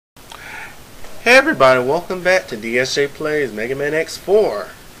Hey everybody, welcome back to DSJ Plays Megaman X4.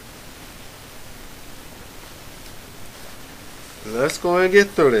 Let's go and get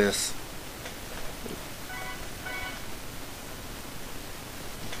through this.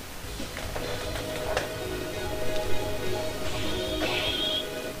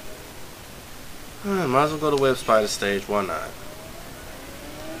 Might as well go to Web Spider stage, why not?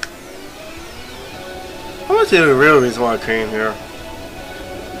 I want to tell you the real reason why I came here.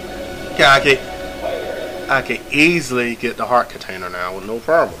 Yeah, I can easily get the heart container now with no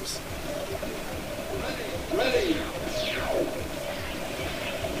problems.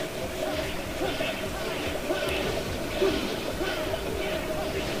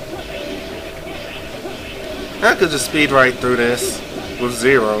 I could just speed right through this with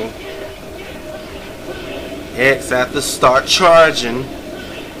 0. X have to start charging.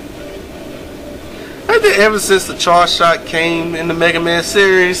 I think ever since the charge shot came in the Mega Man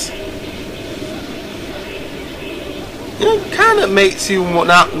series, it kind of makes you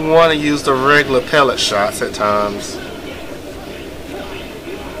not want to use the regular pellet shots at times.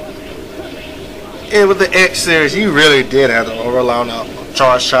 And with the X series, you really did have to rely on the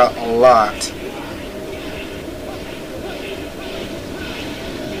charge shot a lot.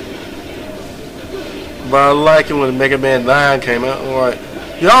 But I like it when Mega Man 9 came out. Like,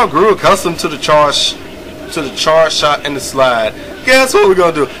 y'all grew accustomed to the charge shot and the slide. Guess what we're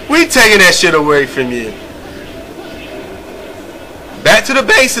gonna do? We taking that shit away from you. Back to the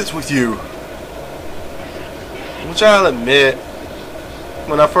basics with you. Which I'll admit,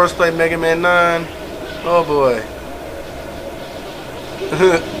 when I first played Mega Man 9, oh boy.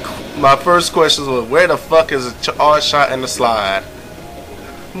 My first question was, where the fuck is the charge shot and the slide?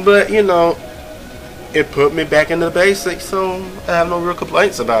 But you know, it put me back into the basics, so I have no real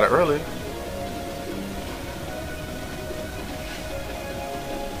complaints about it, really.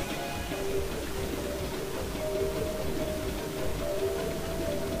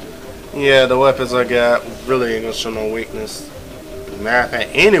 Yeah, the weapons I got really ain't gonna show no weakness. Matter of fact,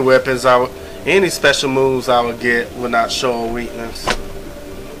 any weapons any special moves I would get would not show a weakness.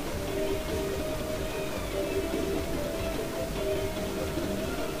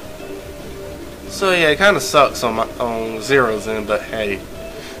 So yeah, it kind of sucks on Zero's end, but hey,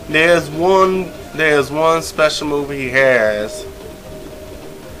 there's one special move he has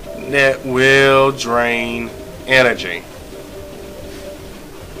that will drain energy,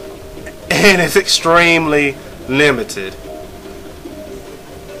 and it's extremely limited.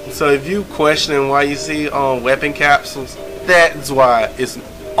 So if you questioning why you see weapon capsules, that's why. It's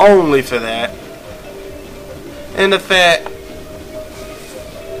only for that. And the fact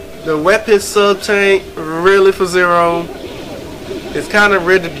the weapon sub tank really for Zero is kind of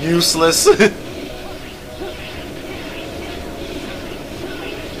rendered useless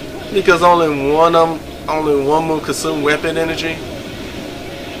because only one move consume weapon energy.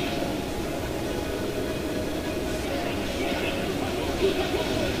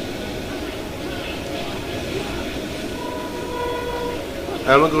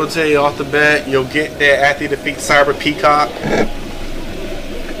 I'm gonna tell you off the bat, you'll get that after you defeat Cyber Peacock.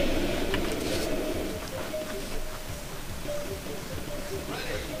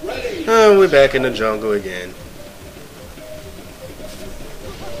 We're back in the jungle again.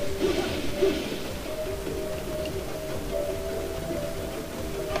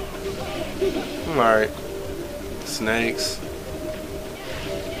 Alright. Snakes.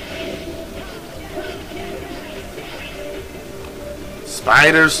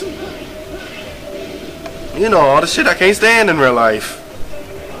 Spiders. You know, all the shit I can't stand in real life.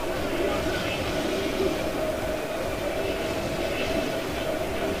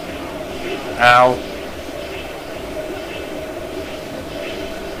 Ow.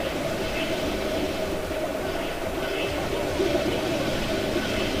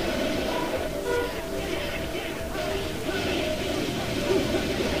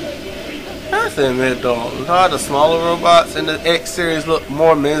 I have to admit though, a lot of the smaller robots in the X series look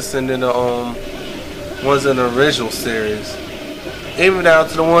more menacing than the ones in the original series. Even down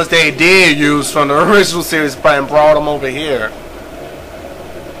to the ones they did use from the original series and brought them over here.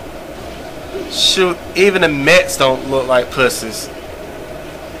 Shoot, even the Mets don't look like pussies.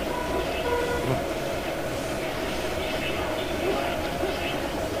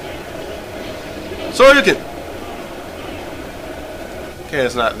 So you can. Okay,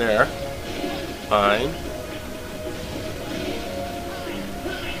 it's not there. Fine.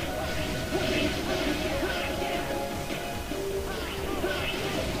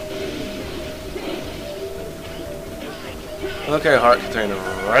 Okay, heart container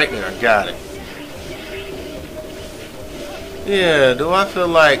right there. Got it. Yeah, do I feel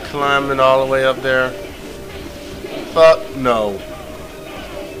like climbing all the way up there? Fuck no.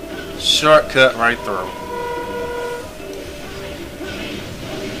 Shortcut right through.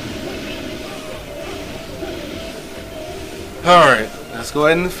 Alright, let's go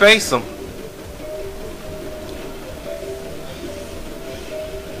ahead and face them.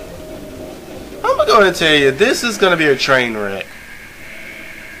 I'm going to tell you, this is going to be a train wreck.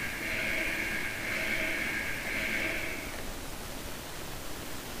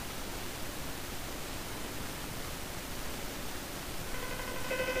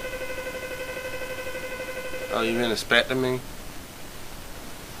 Oh, you been expecting me?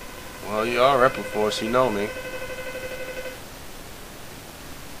 Well, you are Rebel Force, you know me.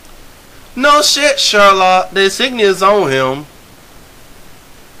 No shit, Sherlock. The insignia is on him.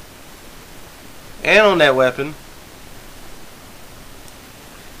 And on that weapon.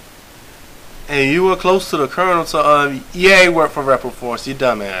 And you were close to the colonel, so yeah, you work for Rebel Force, you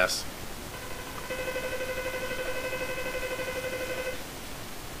dumbass.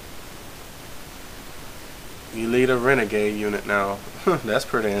 You lead a renegade unit now. That's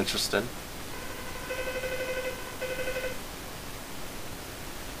pretty interesting.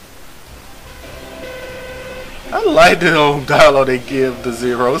 I like the old dialogue they give the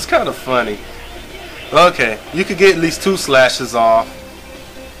Zero. It's kind of funny. Okay, you could get at least 2 slashes off.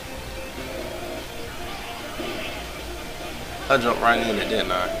 I jumped right in it,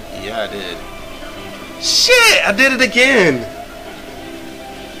 didn't I? Yeah, I did. Shit! I did it again!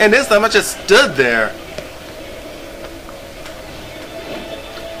 And this time I just stood there.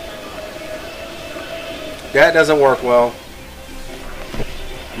 That doesn't work well.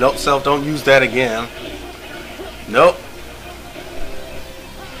 Nope, self, don't use that again. Nope.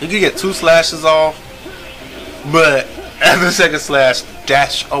 You can get 2 slashes off, but after the second slash,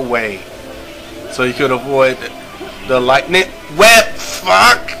 dash away. So you could avoid the lightning web.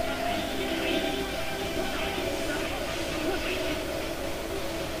 Fuck!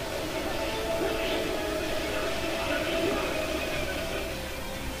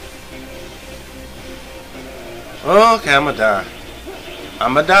 Okay, I'ma die.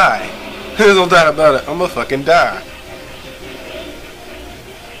 I'ma die. There's no doubt about it. I'ma fucking die.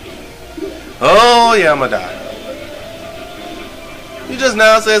 Oh yeah, I'ma die. You just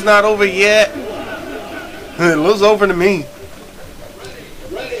now say it's not over yet. It looks over to me.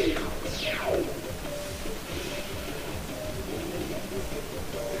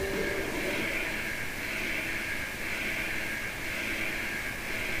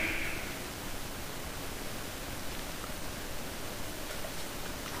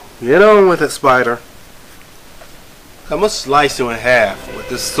 Get on with it, Spider. I'm gonna slice you in half with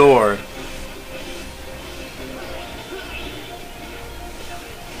this sword.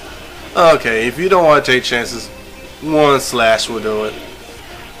 Okay, if you don't want to take chances, 1 slash will do it.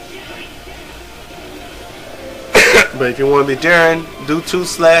 But if you want to be daring, do 2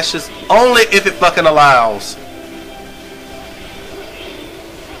 slashes, only if it fucking allows.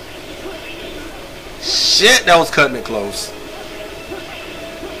 Shit, that was cutting it close.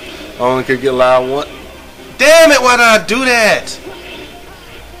 Only could get loud 1. Damn it, why did I do that?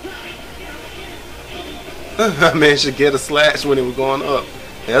 I managed to get a slash when it was going up.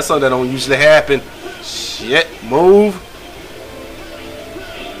 That's something that don't usually happen. Shit, move.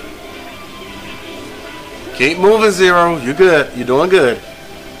 Keep moving, Zero. You're good. You're doing good.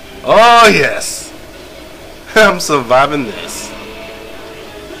 Oh, yes. I'm surviving this.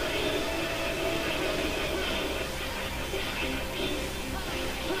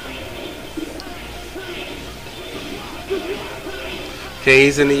 Okay,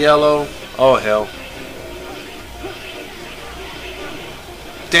 he's in the yellow. Oh, hell.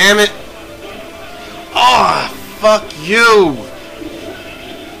 Damn it. Oh, fuck you.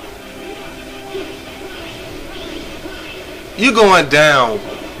 You going down.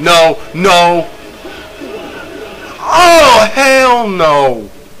 No, no. Oh, hell no.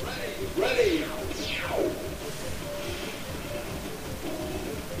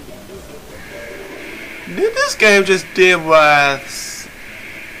 Did this game just did what?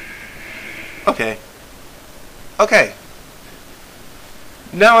 Okay. Okay.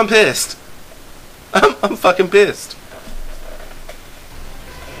 Now I'm pissed. I'm fucking pissed.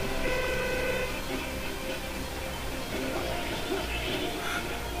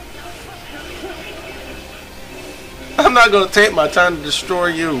 I'm not gonna take my time to destroy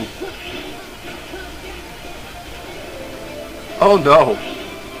you. Oh no.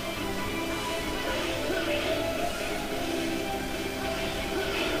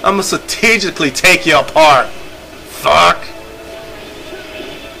 I'm gonna strategically take you apart. Fuck.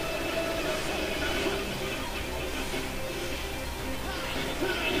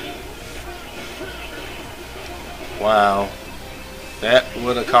 Wow. That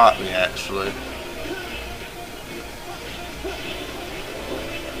would have caught me, actually.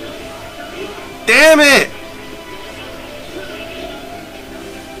 Damn it!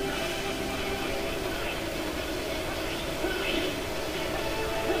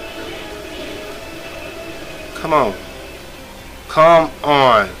 Come on. Come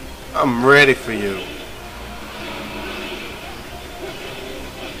on. I'm ready for you.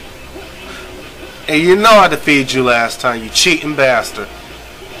 Hey, you know I defeated you last time, you cheating bastard.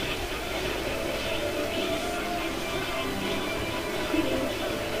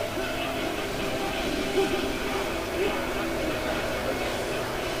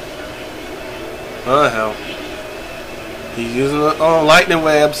 Oh hell. He's using lightning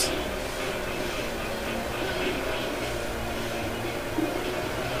webs.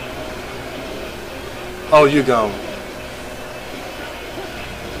 Oh, you gone.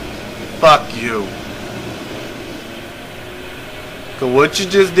 Fuck you. Cause what you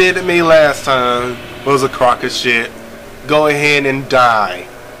just did to me last time was a crock of shit. Go ahead and die.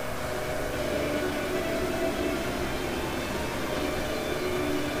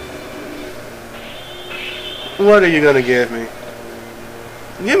 What are you gonna give me?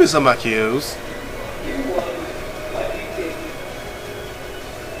 Give me some of my cues.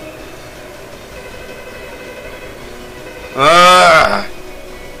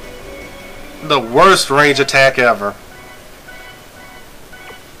 The worst range attack ever.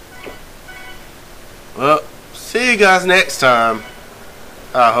 Well, see you guys next time.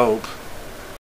 I hope.